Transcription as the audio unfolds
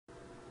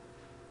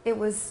it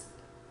was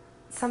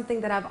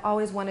something that I've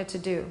always wanted to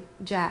do,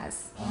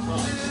 jazz.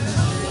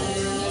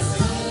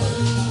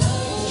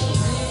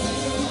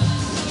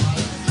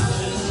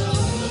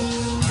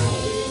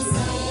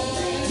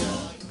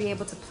 To be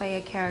able to play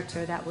a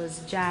character that was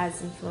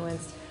jazz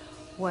influenced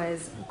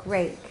was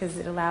great because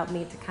it allowed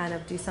me to kind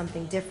of do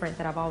something different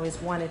that I've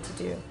always wanted to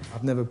do.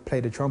 I've never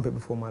played a trumpet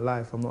before in my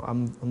life. I'm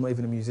not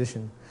even a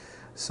musician.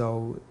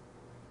 So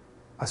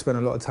I spent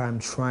a lot of time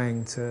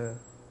trying to,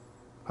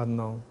 I don't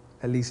know,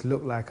 at least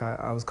look like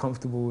I was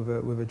comfortable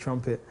with a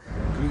trumpet.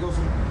 Can we go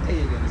from A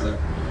again? Is that...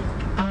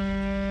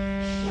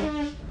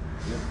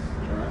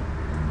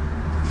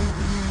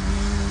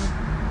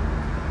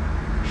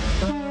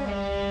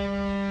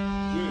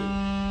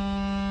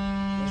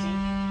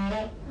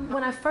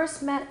 When I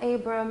first met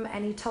Abram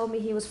and he told me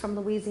he was from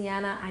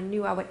Louisiana, I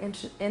knew I would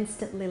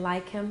instantly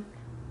like him.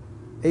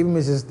 Abram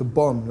is just the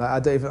bomb.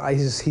 Like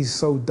he's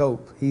so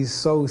dope. He's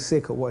so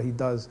sick at what he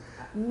does.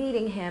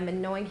 Meeting him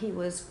and knowing he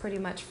was pretty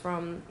much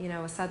from, you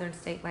know, a southern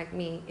state like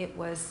me, it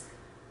was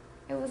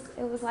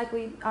like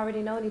we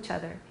already known each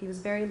other. He was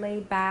very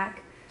laid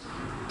back.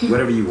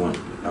 Whatever you want,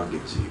 I'll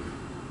give it to you.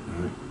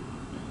 All right?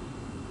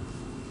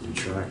 New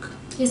track.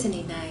 Isn't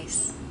he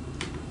nice?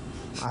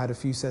 I had a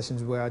few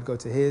sessions where I'd go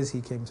to his,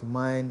 he came to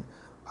mine.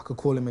 I could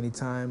call him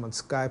anytime, I'd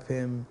Skype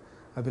him.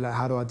 I'd be like,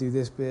 how do I do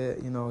this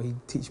bit? You know, he'd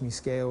teach me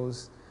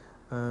scales.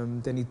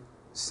 Then he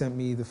sent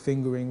me the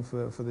fingering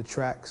for the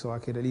track so I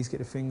could at least get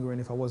the fingering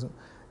if I wasn't.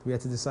 We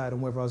had to decide on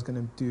whether I was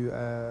going to do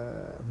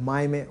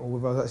mime it or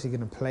whether I was actually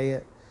going to play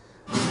it.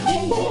 2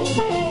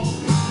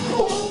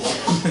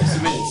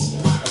 minutes.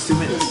 That's 2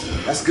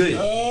 minutes. That's good.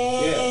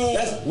 Yeah.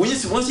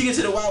 That's, once you get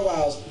to the wow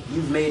wows,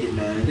 you've made it,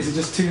 man. Is it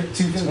just two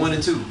It's 1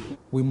 and 2.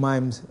 We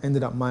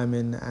ended up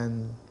miming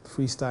and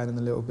freestyling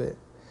a little bit.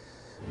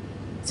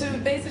 So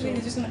basically,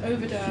 you're just going to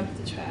overdub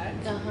the track.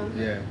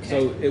 Yeah. Okay.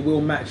 So it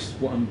will match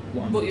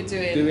what you're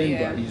doing,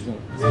 yeah. but you just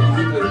want.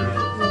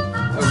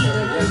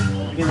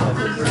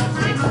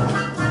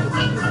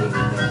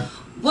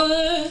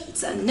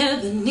 Words I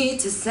never need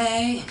to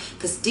say,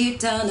 'cause deep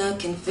down I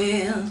can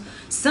feel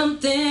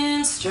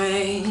something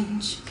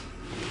strange.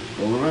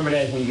 Well, remember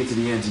that when you get to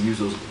the end to use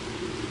those.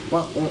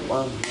 Wah, wah,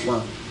 wah,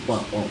 wah,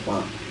 wah, wah,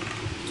 wah.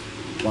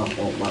 Wah,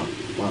 wah, wah,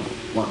 wah,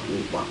 wah,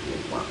 wah,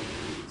 wah.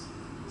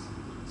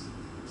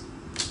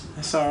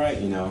 That's all right,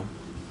 you know.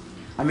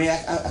 I mean, I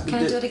could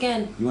Can I do it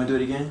again? You want to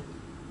do it again?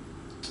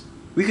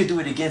 We could do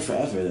it again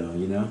forever, though,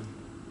 you know?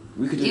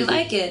 We could do You it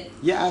like it?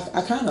 Yeah,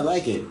 I kind of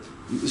like it.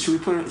 Should we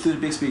put it through the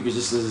big speakers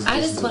just as... I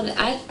just wanted,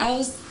 I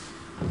was,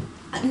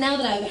 now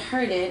that I've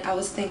heard it, I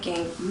was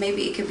thinking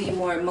maybe it could be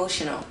more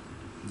emotional.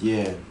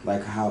 Yeah,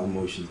 like how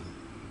emotional?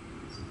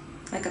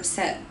 Like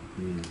upset.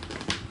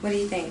 What do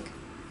you think?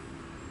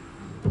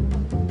 I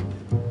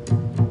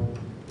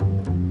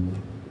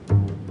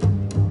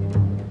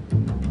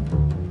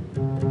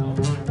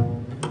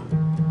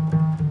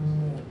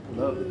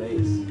love the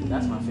bass.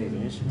 That's my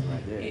favorite instrument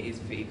right there. It is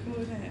pretty cool,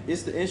 isn't it?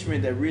 It's the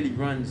instrument that really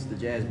runs the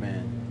jazz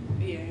band.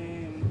 Yeah.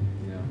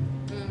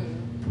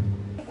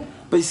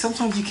 But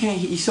sometimes you can't.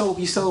 You're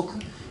so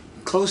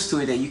close to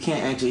it that you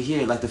can't actually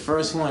hear it. Like the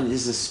first one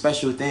is a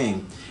special thing,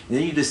 and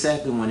then you do the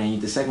second one, and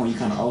the second one you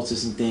kind of alter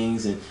some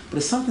things. But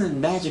there's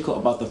something magical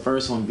about the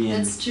first one being.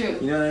 That's true.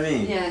 You know what I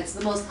mean? Yeah, it's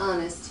the most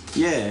honest.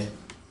 Yeah.